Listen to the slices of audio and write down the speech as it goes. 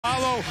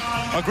Paolo,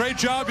 a great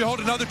job. You hold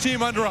another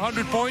team under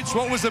 100 points.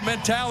 What was the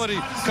mentality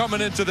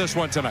coming into this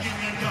one tonight?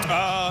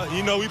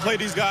 You know, we played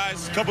these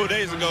guys a couple of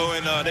days ago,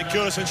 and they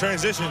killed us in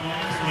transition.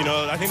 You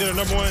know, I think they're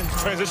the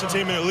 #1 transition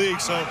team in the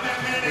league. So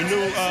we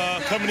knew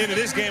coming into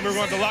this game we were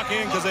going to lock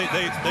in because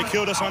they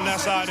killed us on that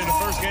side in the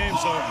first game.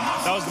 So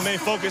that was the main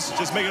focus,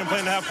 just making them play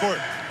in the half court.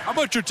 How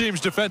about your team's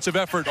defensive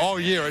effort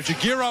all year? As you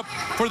gear up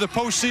for the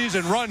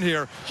postseason run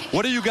here,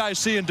 what are you guys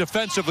seeing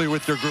defensively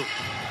with your group?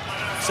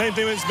 Same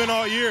thing it's been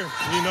all year,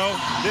 you know.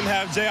 Didn't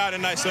have J.I.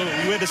 tonight, so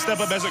we had to step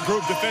up as a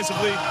group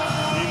defensively,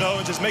 you know,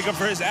 and just make up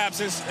for his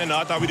absence, and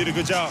I thought we did a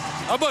good job.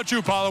 How about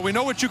you, Paolo? We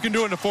know what you can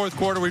do in the fourth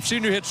quarter. We've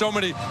seen you hit so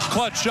many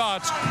clutch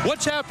shots.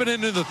 What's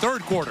happening in the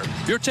third quarter?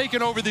 You're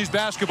taking over these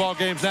basketball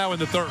games now in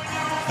the third.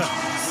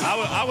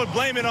 I would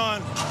blame it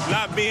on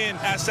not being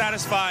as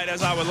satisfied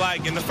as I would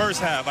like in the first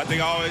half. I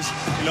think I always,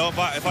 you know,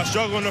 if I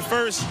struggle in the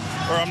first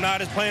or I'm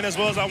not as playing as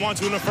well as I want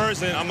to in the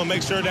first, then I'm going to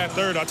make sure that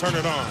third I turn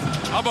it on.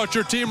 How about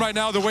your team right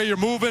now, the way you're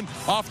moving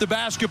off the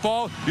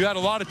basketball? You had a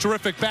lot of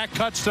terrific back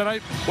cuts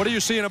tonight. What are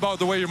you seeing about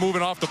the way you're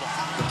moving off the ball?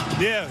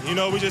 Yeah, you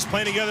know, we're just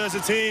playing together as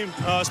a team,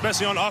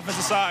 especially on the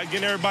offensive side,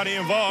 getting everybody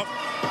involved.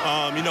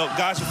 You know,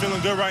 guys are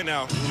feeling good right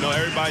now. You know,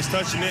 everybody's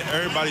touching it,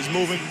 everybody's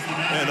moving,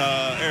 and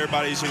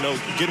everybody's, you know,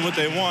 getting what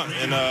they want.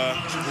 And,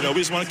 you know, we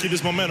just want to keep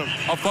this momentum.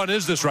 How fun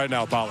is this right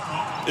now, Paolo?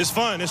 It's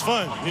fun. It's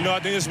fun. You know, I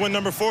think it's win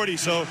number 40,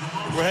 so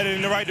we're headed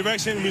in the right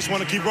direction. We just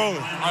want to keep rolling.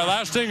 All right,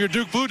 last thing, your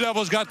Duke Blue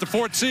Devils got the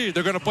 4th seed.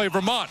 They're going to play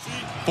Vermont.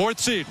 4th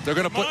seed. We're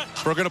going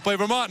to play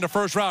Vermont in the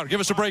first round. Give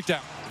us a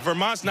breakdown.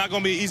 Vermont's not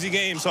going to be an easy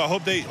game, so I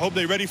hope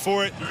they're ready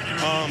for it.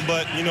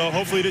 But, you know,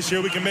 hopefully this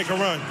year we can make a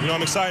run. You know,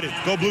 I'm excited.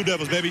 Go Blue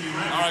Devils, baby.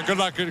 All right, good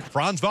luck.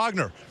 Franz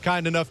Wagner,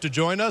 kind enough to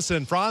join us.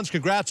 And, Franz,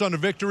 congrats on the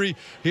victory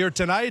here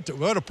tonight.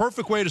 What a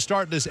perfect way to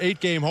start this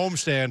 8-game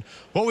homestand.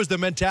 What was the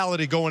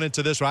mentality going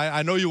into this one?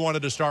 I know you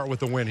wanted to start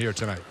with the win here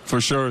tonight.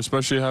 For sure,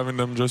 especially having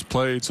them just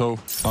played. So,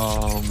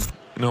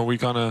 you know, we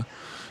kind of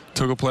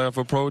took a playoff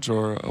approach,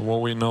 or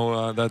what we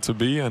know that to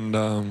be, and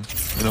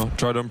you know,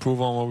 try to improve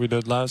on what we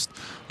did last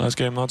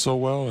game not so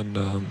well, and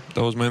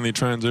that was mainly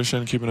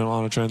transition, keeping it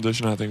on a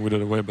transition. I think we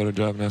did a way better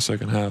job in that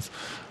second half.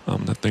 I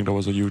think that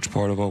was a huge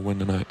part of our win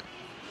tonight.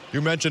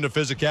 You mentioned the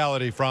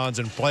physicality, Franz,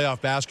 in playoff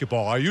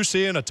basketball. Are you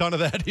seeing a ton of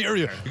that here?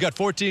 You got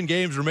 14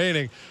 games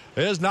remaining.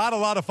 There's not a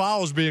lot of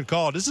fouls being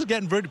called. This is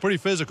getting pretty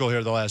physical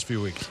here the last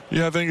few weeks.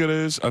 Yeah, I think it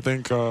is. I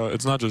think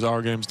it's not just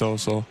our games, though.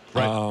 So,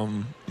 right.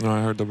 You know,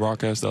 I heard the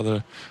broadcast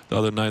the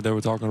other night. They were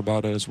talking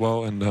about it as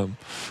well. And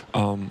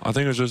I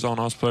think it's just on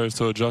us players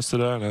to adjust to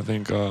that. And I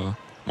think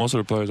most of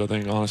the players, I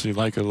think, honestly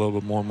like it a little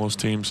bit more, most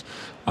teams.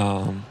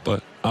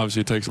 But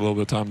obviously it takes a little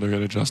bit of time to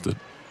get adjusted.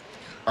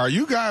 Are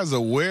you guys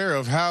aware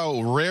of how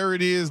rare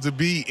it is to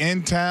be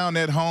in town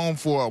at home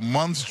for a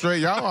month straight?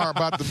 Y'all are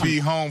about to be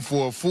home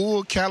for a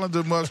full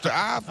calendar month straight.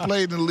 I've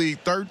played in the league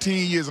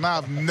 13 years, and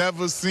I've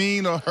never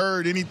seen or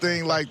heard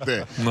anything like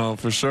that. No,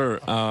 for sure.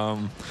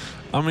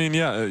 I mean,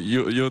 yeah,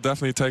 you'll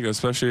definitely take it,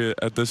 especially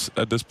at this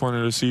point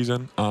of the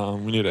season.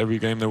 We need every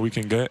game that we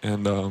can get,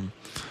 and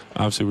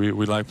obviously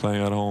we like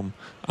playing at home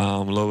a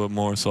little bit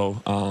more.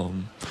 So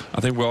I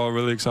think we're all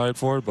really excited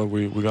for it, but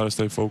we got to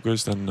stay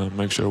focused and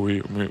make sure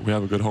we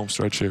have a good home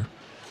stretch here.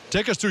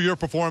 Take us through your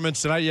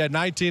performance tonight. You had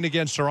 19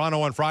 against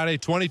Toronto on Friday,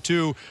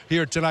 22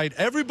 here tonight.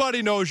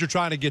 Everybody knows you're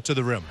trying to get to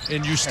the rim,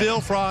 and you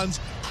still, Franz,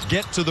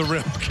 get to the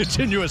rim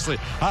continuously.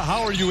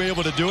 How are you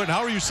able to do it, and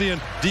how are you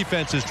seeing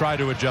defenses try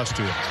to adjust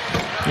to it?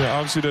 Yeah,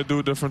 obviously they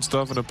do different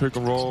stuff in the pick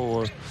and roll,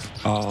 or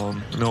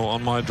you know,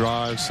 on my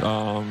drives.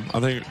 I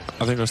think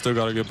I still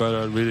got to get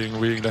better at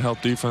reading the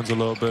help defense a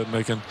little bit,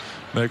 making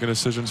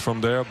decisions from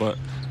there. But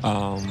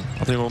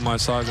I think with my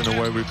size and the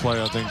way we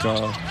play, I think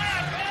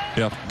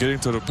yeah, getting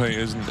to the paint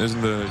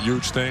isn't the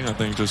huge thing. I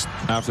think just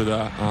after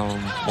that,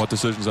 what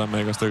decisions I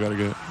make, I still got to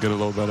get a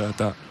little better at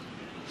that.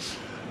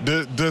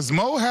 Does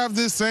Mo have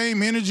this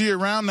same energy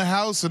around the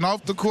house and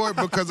off the court?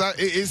 Because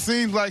it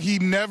seems like he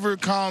never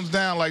calms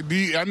down. Like,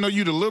 I know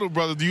you the little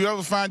brother. Do you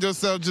ever find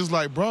yourself just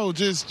like, bro,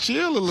 just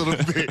chill a little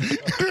bit?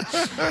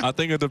 I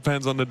think it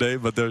depends on the day,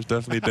 but there's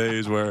definitely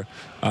days where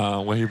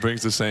when he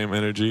brings the same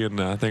energy,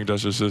 and I think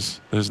that's just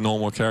his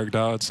normal character,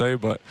 I would say.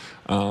 But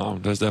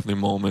there's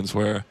definitely moments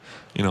where,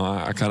 you know,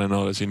 I kind of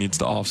notice he needs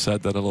to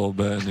offset that a little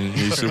bit, and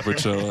he's super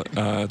chill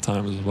at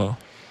times as well.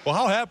 Well,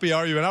 how happy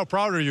are you and how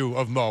proud are you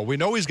of Mo? We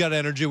know he's got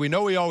energy. We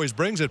know he always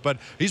brings it, but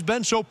he's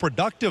been so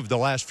productive the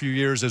last few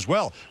years as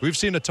well. We've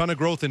seen a ton of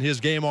growth in his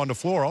game on the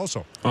floor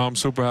also. I'm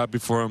super happy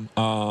for him.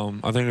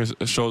 I think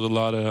it shows a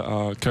lot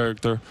of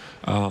character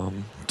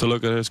to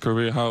look at his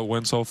career, how it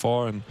went so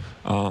far, and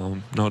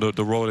you know,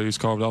 the role that he's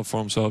carved out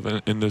for himself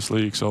in this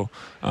league. So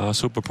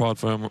super proud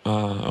for him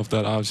of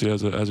that, obviously,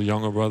 as a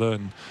younger brother,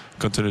 and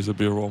continues to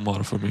be a role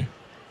model for me.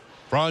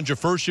 Franz, your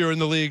first year in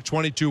the league,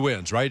 22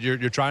 wins, right?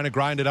 You're trying to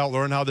grind it out,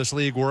 learn how this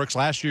league works.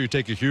 Last year, you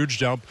take a huge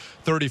jump,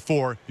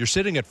 34. You're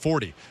sitting at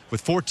 40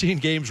 with 14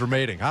 games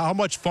remaining. How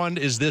much fun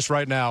is this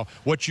right now,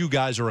 what you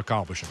guys are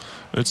accomplishing?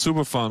 It's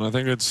super fun. I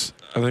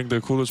think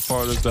the coolest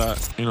part is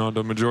that, you know,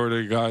 the majority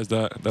of the guys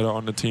that are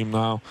on the team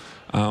now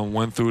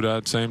went through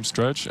that same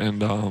stretch,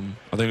 and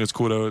I think it's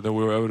cool that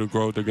we were able to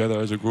grow together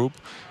as a group.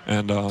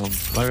 And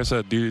like I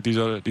said, these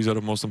are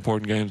the most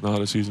important games now of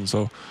the season,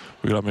 so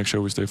we got to make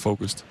sure we stay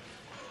focused.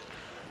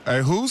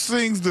 Hey, who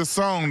sings the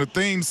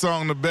theme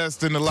song, the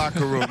best in the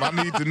locker room? I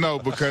need to know,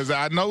 because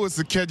I know it's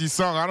a catchy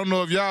song. I don't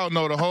know if y'all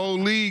know, the whole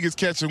league is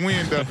catching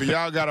wind of it.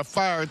 Y'all got a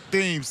fire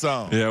theme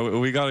song. Yeah,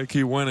 we got to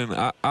keep winning.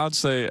 I'd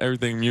say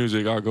everything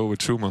music, I'll go with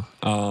Chuma.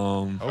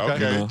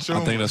 Okay. You know,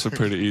 I think that's a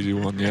pretty easy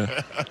one,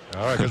 yeah.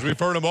 All right, because we've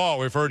heard them all.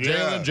 We've heard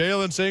Jalen.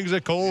 Jalen sings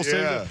it. Cole sings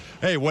it.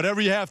 Hey, whatever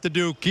you have to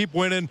do, keep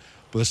winning.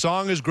 The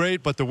song is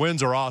great, but the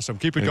wins are awesome.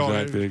 Keep it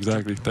going.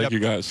 Exactly. Thank you,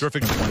 guys.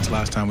 Terrific points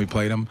last time we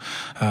played them.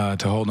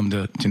 To hold them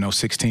to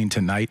 16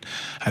 tonight,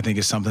 I think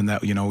is something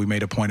that we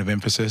made a point of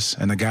emphasis,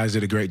 and the guys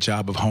did a great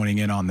job of honing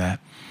in on that.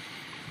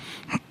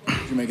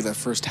 Did you make it that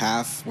first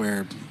half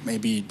where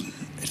maybe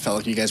it felt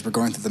like you guys were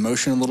going through the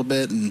motion a little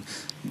bit, and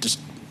just,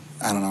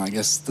 I don't know, I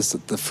guess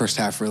the first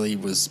half really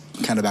was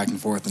kind of back and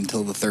forth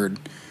until the third?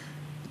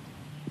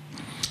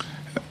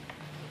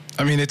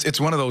 I mean, it's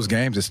one of those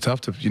games. It's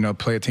tough to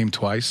play a team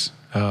twice.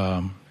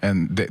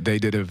 And they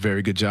did a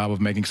very good job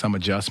of making some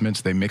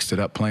adjustments. They mixed it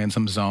up, playing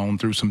some zone,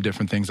 threw some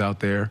different things out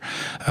there.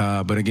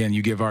 But again,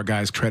 you give our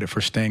guys credit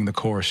for staying the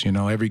course.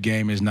 Every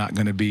game is not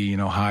going to be,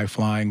 high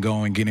flying,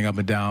 going, getting up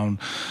and down.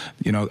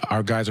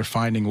 Our guys are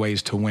finding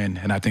ways to win.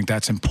 And I think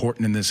that's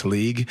important in this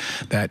league,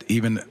 that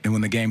even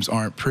when the games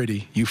aren't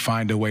pretty, you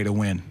find a way to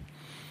win.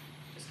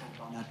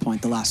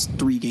 Point, the last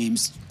 3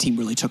 games, team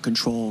really took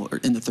control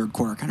in the third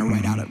quarter, kind of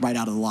right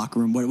out of the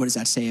locker room. What does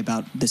that say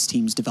about this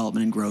team's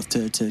development and growth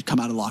to come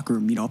out of the locker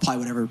room, apply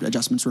whatever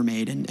adjustments were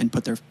made and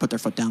put their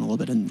foot down a little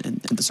bit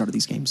at the start of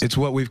these games? It's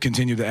what we've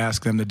continued to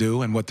ask them to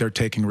do, and what they're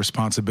taking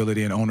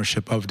responsibility and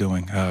ownership of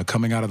doing.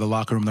 Coming out of the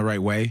locker room the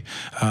right way,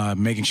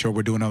 making sure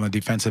we're doing it on the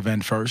defensive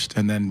end first,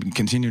 and then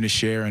continuing to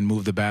share and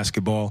move the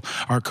basketball.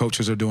 Our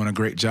coaches are doing a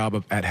great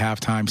job at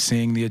halftime,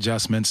 seeing the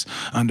adjustments,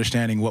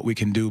 understanding what we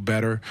can do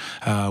better.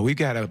 We've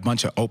got a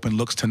bunch of open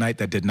looks tonight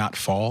that did not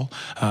fall,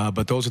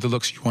 but those are the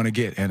looks you want to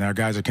get, and our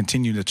guys are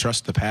continuing to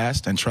trust the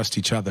past and trust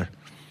each other.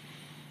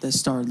 The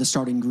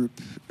starting group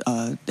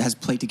has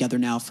played together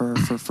now for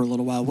a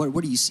little while.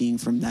 What are you seeing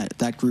from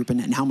that group,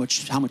 and how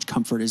much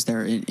comfort is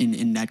there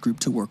in that group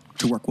to work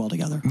well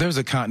together? There's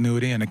a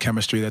continuity and a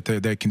chemistry that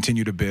they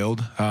continue to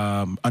build.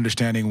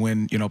 Understanding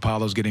when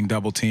Paolo's getting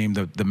double teamed,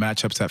 the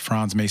matchups that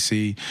Franz may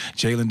see,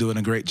 Jalen doing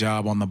a great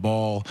job on the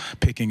ball,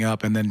 picking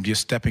up, and then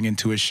just stepping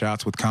into his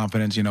shots with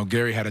confidence.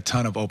 Gary had a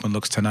ton of open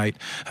looks tonight,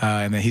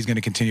 and then he's going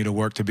to continue to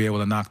work to be able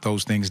to knock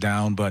those things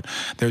down. But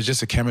there's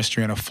just a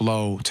chemistry and a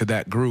flow to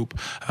that group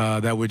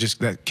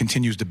that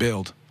continues to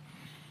build.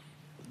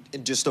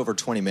 In just over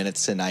 20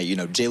 minutes tonight,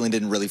 Jalen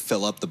didn't really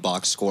fill up the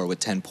box score with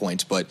 10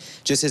 points, but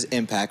just his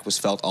impact was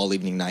felt all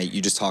evening night. You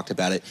just talked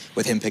about it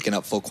with him picking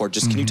up full court.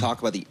 Just can you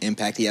talk about the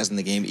impact he has in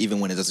the game, even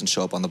when it doesn't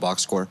show up on the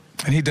box score?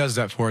 And he does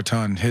that for a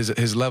ton.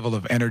 His level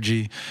of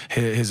energy,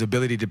 his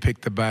ability to pick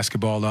the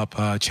basketball up,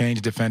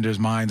 change defenders'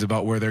 minds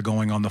about where they're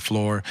going on the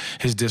floor,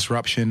 his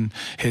disruption,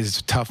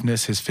 his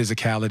toughness, his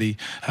physicality.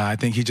 I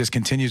think he just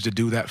continues to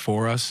do that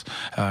for us.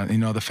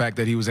 The fact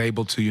that he was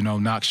able to,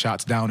 knock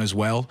shots down as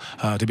well,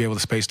 to be able to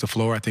space the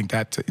floor, I think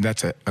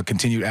that's a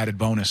continued added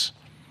bonus.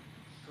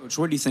 Coach,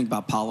 what do you think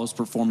about Paolo's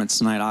performance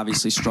tonight?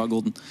 Obviously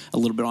struggled a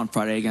little bit on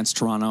Friday against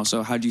Toronto.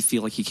 So how do you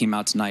feel like he came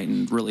out tonight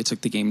and really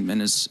took the game in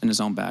his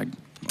own bag?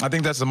 I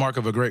think that's the mark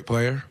of a great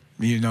player.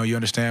 You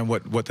understand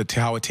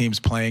how a team's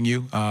playing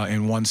you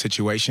in one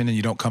situation, and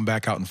you don't come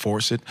back out and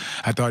force it.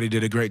 I thought he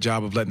did a great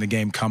job of letting the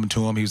game come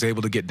to him. He was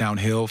able to get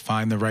downhill,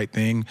 find the right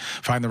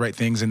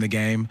things in the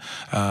game,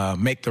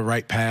 make the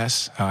right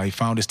pass. He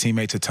found his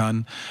teammates a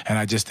ton, and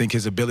I just think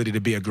his ability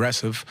to be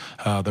aggressive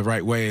the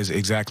right way is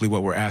exactly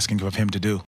what we're asking of him to do.